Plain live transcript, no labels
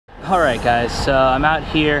Alright guys, so I'm out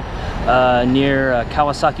here near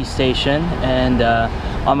Kawasaki station and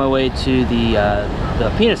on my way to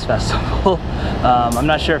the Penis Festival. I'm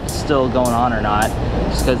not sure if it's still going on or not,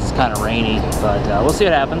 just because it's kind of rainy, but we'll see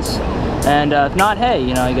what happens. And if not, hey,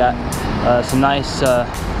 you know, I got some nice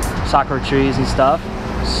sakura trees and stuff,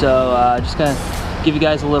 so just gonna give you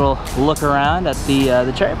guys a little look around at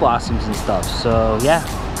the cherry blossoms and stuff. So yeah,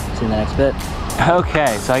 see you in the next bit.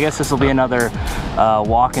 Okay, so I guess this will be another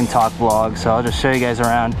walk and talk vlog, so I'll just show you guys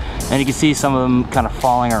around, and you can see some of them kind of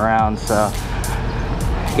falling around. So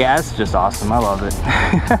yeah, it's just awesome. I love it.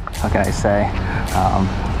 What can I say?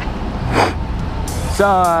 So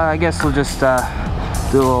I guess we'll just do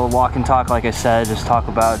a little walk and talk, like I said, just talk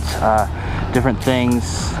about different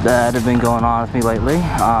things that have been going on with me lately.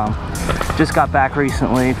 Just got back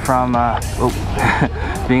recently from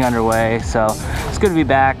being underway, so it's good to be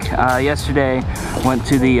back. Yesterday went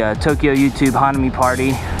to the Tokyo YouTube Hanami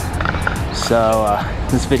party, so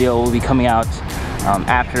this video will be coming out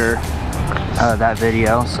after that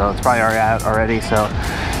video, so it's probably already out already, so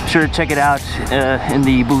be sure to check it out in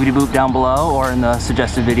the boopity boop down below or in the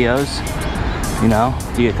suggested videos. You know,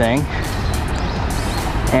 do your thing.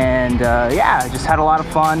 And yeah, I just had a lot of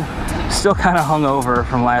fun. Still kind of hungover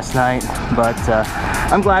from last night, but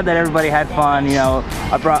I'm glad that everybody had fun. You know,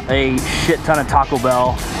 I brought a shit ton of Taco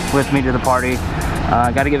Bell with me to the party.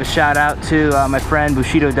 Got to give a shout out to my friend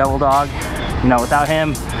Bushido Devil Dog. You know, without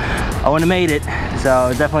him, I wouldn't have made it.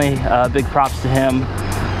 So definitely big props to him.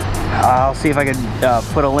 I'll see if I could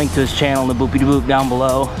put a link to his channel in the boopity boop down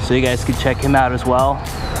below, so you guys can check him out as well.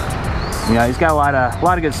 You know, he's got a lot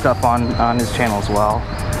of good stuff on his channel as well.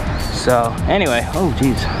 So anyway, oh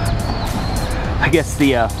geez, I guess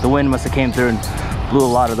the wind must have came through and blew a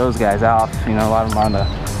lot of those guys off. You know, a lot of them on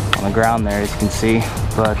the ground there, as you can see.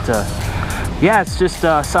 But yeah, it's just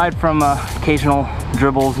aside from occasional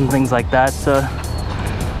dribbles and things like that, it's a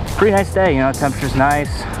pretty nice day. You know, temperature's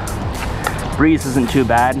nice, breeze isn't too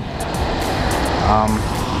bad.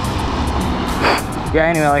 Yeah,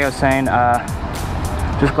 anyway, like I was saying,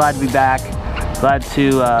 just glad to be back. Glad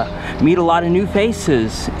to meet a lot of new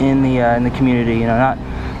faces in the community. You know,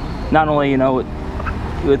 not only, you know, with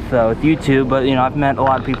YouTube, but you know, I've met a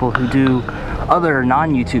lot of people who do other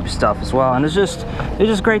non-YouTube stuff as well, and it's just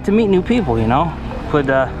great to meet new people. You know, put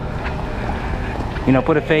a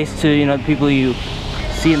face to, you know, the people you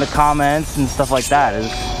see in the comments and stuff like that.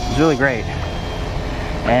 It's really great.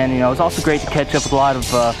 And you know, it's also great to catch up with a lot of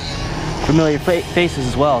familiar faces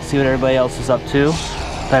as well. See what everybody else is up to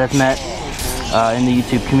that I've met in the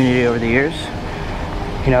YouTube community over the years.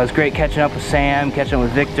 You know, it's great catching up with Sam, catching up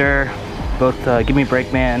with Victor, both Give Me a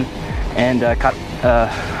Break Man and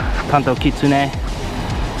Kanto Kitsune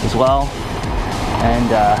as well, and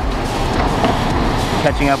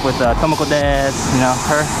catching up with Tomoko Des, you know,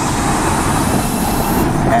 her,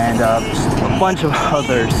 and just a bunch of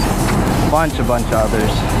others, bunch of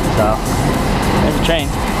others. So there's a train.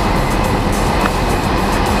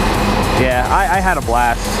 Yeah, I had a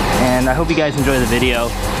blast, and I hope you guys enjoy the video.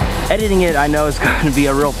 Editing it, I know, is going to be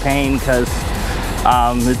a real pain, because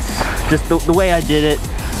it's just the way I did it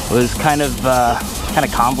was kind of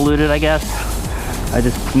convoluted, I guess. I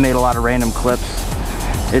just made a lot of random clips,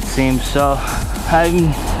 it seems. So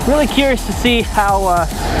I'm really curious to see how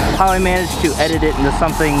I managed to edit it into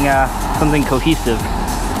something cohesive.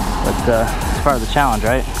 But it's part of the challenge,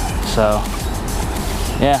 right? So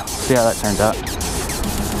yeah, see how that turns out.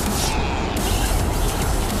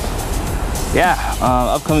 Yeah,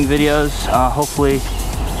 upcoming videos, hopefully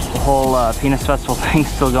the whole Penis Festival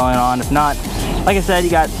thing's still going on. If not, like I said, you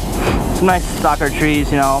got some nice sakura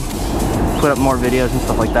trees, you know, put up more videos and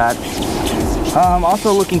stuff like that.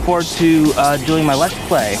 Also looking forward to doing my Let's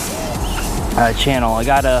Play channel. I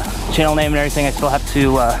got a channel name and everything. I still have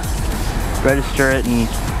to register it and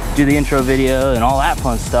do the intro video and all that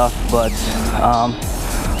fun stuff, but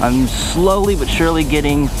I'm slowly but surely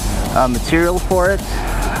getting material for it.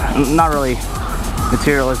 Not really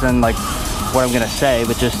material as in like what I'm gonna say,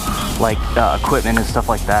 but just like equipment and stuff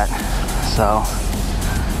like that. So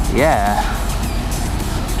yeah,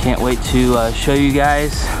 can't wait to show you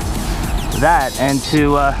guys that, and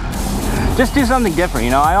to just do something different.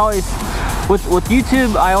 You know, I always, with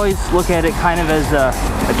YouTube, I always look at it kind of as a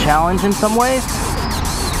challenge in some ways,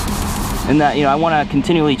 in that, you know, I want to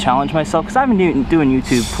continually challenge myself, because I've been doing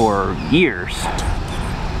YouTube for years.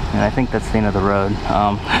 And I think that's the end of the road.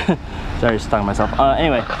 Sorry, just talking to myself.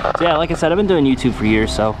 Anyway, so yeah, like I said, I've been doing YouTube for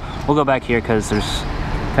years, so we'll go back here because there's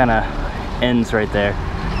kind of ends right there.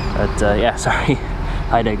 But yeah, sorry,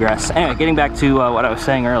 I digress. Anyway, getting back to what I was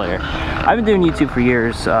saying earlier. I've been doing YouTube for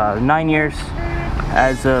years, 9 years.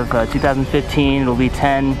 As of 2015, it'll be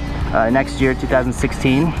 10 next year,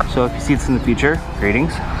 2016. So if you see this in the future,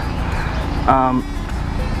 greetings.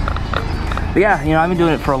 But yeah, you know, I've been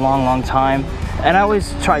doing it for a long time, and I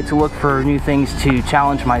always try to look for new things to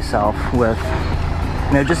challenge myself with,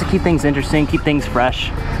 you know, just to keep things interesting, keep things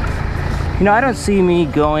fresh. You know, I don't see me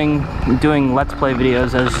doing Let's Play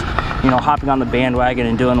videos as, you know, hopping on the bandwagon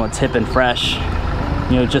and doing what's hip and fresh,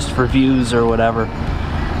 you know, just for views or whatever.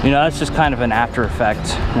 You know, that's just kind of an after effect.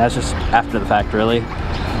 That's just after the fact, really.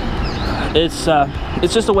 It's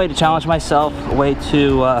just a way to challenge myself, a way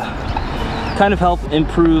to kind of help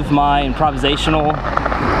improve my improvisational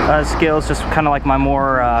skills, just kind of like my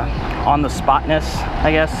more on the spotness,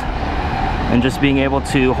 I guess, and just being able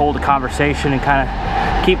to hold a conversation and kind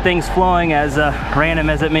of keep things flowing, as random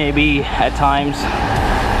as it may be at times.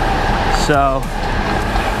 So,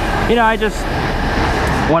 you know, I just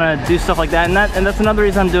want to do stuff like that, and that's another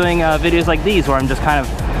reason I'm doing videos like these, where I'm just kind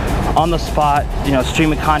of on the spot, you know,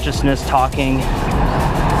 stream of consciousness, talking.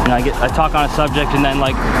 You know, I talk on a subject, and then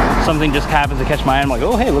like something just happens to catch my eye. I'm like,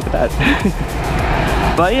 oh hey, look at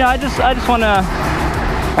that. But you know, I just want to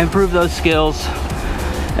improve those skills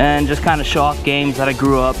and just kind of show off games that I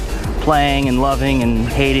grew up playing and loving and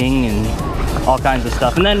hating and all kinds of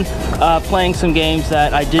stuff, and then playing some games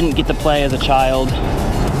that I didn't get to play as a child,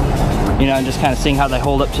 you know, and just kind of seeing how they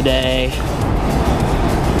hold up today,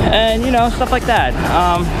 and you know, stuff like that.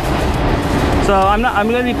 So I'm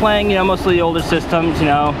going to be playing, you know, mostly the older systems, you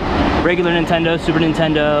know, regular Nintendo, Super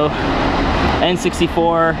Nintendo,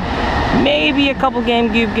 N64, maybe a couple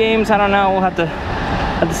GameCube games. I don't know, we'll have to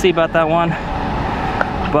see about that one.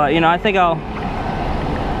 But you know, I think I'll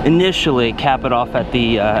initially cap it off at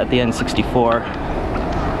the N64.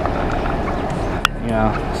 You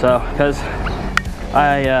know, so because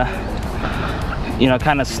I you know,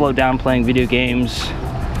 kind of slowed down playing video games,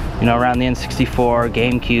 you know, around the N64,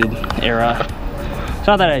 GameCube era. It's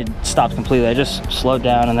not that I stopped completely, I just slowed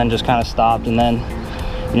down and then just kind of stopped, and then,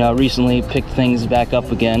 you know, recently picked things back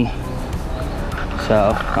up again.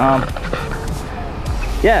 So,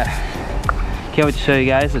 yeah, can't wait to show you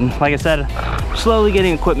guys. And like I said, slowly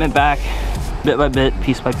getting equipment back, bit by bit,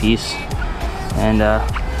 piece by piece. And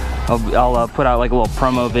I'll put out like a little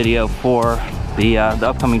promo video for the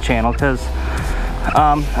upcoming channel, because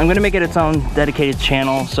I'm gonna make it its own dedicated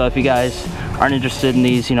channel. So if you guys aren't interested in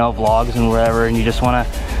these, you know, vlogs and whatever, and you just want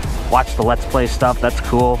to watch the Let's Play stuff, that's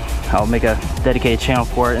cool. I'll make a dedicated channel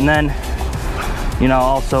for it, and then, you know, I'll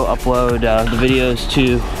also upload the videos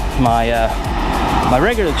to my my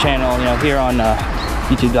regular channel, you know, here on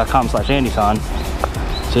youtube.com/AndySan.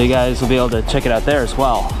 So you guys will be able to check it out there as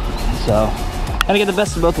well. So kind of get the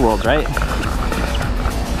best of both worlds, right?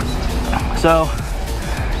 So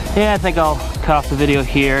yeah, I think I'll cut off the video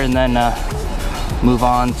here and then move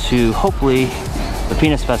on to hopefully the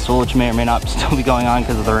Penis Festival, which may or may not still be going on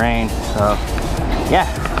because of the rain. So yeah,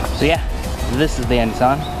 this is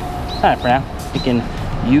TheAndySan. Alright, for now, thanking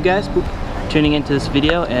you guys for tuning into this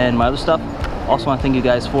video and my other stuff. Also want to thank you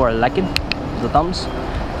guys for liking, the thumbs,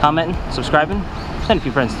 commenting, subscribing, send a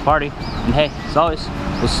few friends to the party, and hey, as always,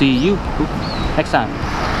 we'll see you next time.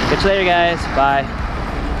 Catch you later, guys. Bye.